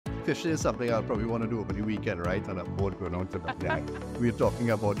Phishing is something I'll probably want to do over the weekend, right? On a board going on to yeah. We're talking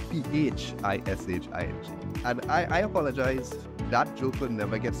about Phishing. And I apologize, that joke will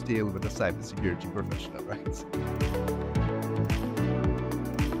never get stale with a cybersecurity professional, right?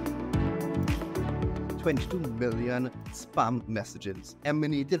 22 million spam messages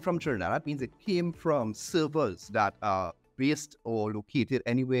emanated from Trinidad. That means it came from servers that are based or located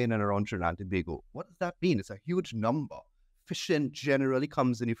anywhere in and around Trinidad and Tobago. What does that mean? It's a huge number. Phishing generally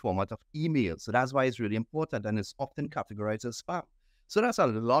comes in the format of email. So that's why it's really important, and it's often categorized as spam. So that's a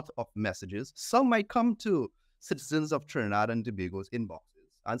lot of messages. Some might come to citizens of Trinidad and Tobago's inboxes.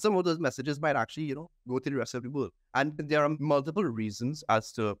 And some of those messages might actually, go to the rest of the world. And there are multiple reasons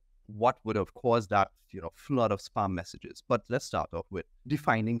as to what would have caused that, flood of spam messages. But let's start off with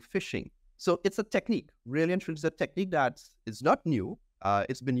defining phishing. So it's a technique, really and truly, it's a technique that is not new.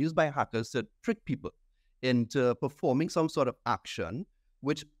 It's been used by hackers to trick people into performing some sort of action,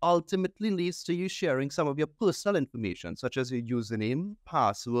 which ultimately leads to you sharing some of your personal information, such as your username,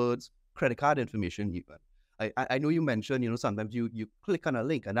 passwords, credit card information even. I know you mentioned, sometimes you click on a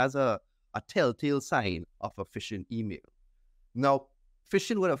link, and that's a telltale sign of a phishing email. Now,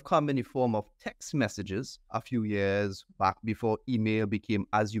 phishing would have come in the form of text messages a few years back before email became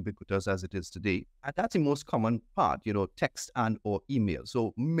as ubiquitous as it is today. And that's the most common part, text and or email.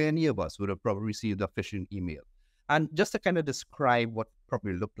 So many of us would have probably received a phishing email. And just to kind of describe what it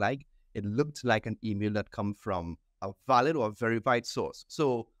probably looked like, it looked like an email that come from a valid or verified source.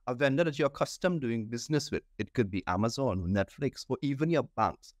 So a vendor that you're accustomed doing business with, it could be Amazon, Netflix, or even your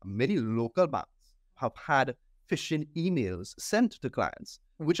banks. Many local banks have had phishing emails sent to clients,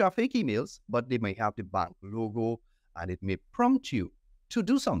 which are fake emails, but they may have the bank logo and it may prompt you to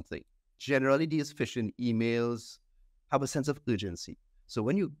do something. Generally, these phishing emails have a sense of urgency. So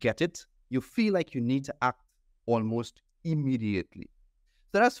when you get it, you feel like you need to act almost immediately.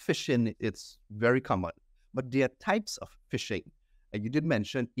 So that's phishing. It's very common, but there are types of phishing. And you did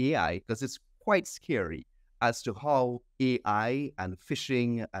mention AI because it's quite scary as to how AI and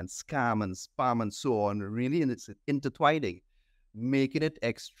phishing and scam and spam and so on really it's intertwining, making it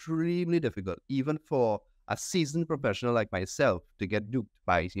extremely difficult, even for a seasoned professional like myself, to get duped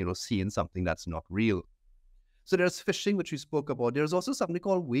by, seeing something that's not real. So there's phishing, which we spoke about. There's also something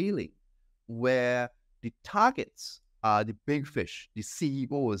called whaling, where the targets are the big fish, the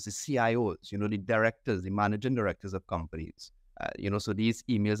CEOs, the CIOs, the directors, the managing directors of companies. So these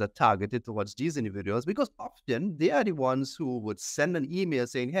emails are targeted towards these individuals because often they are the ones who would send an email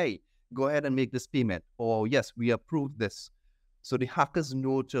saying, hey, go ahead and make this payment, or yes, we approve this. So the hackers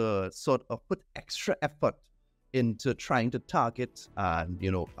know to sort of put extra effort into trying to target and,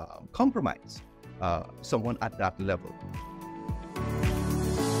 compromise someone at that level.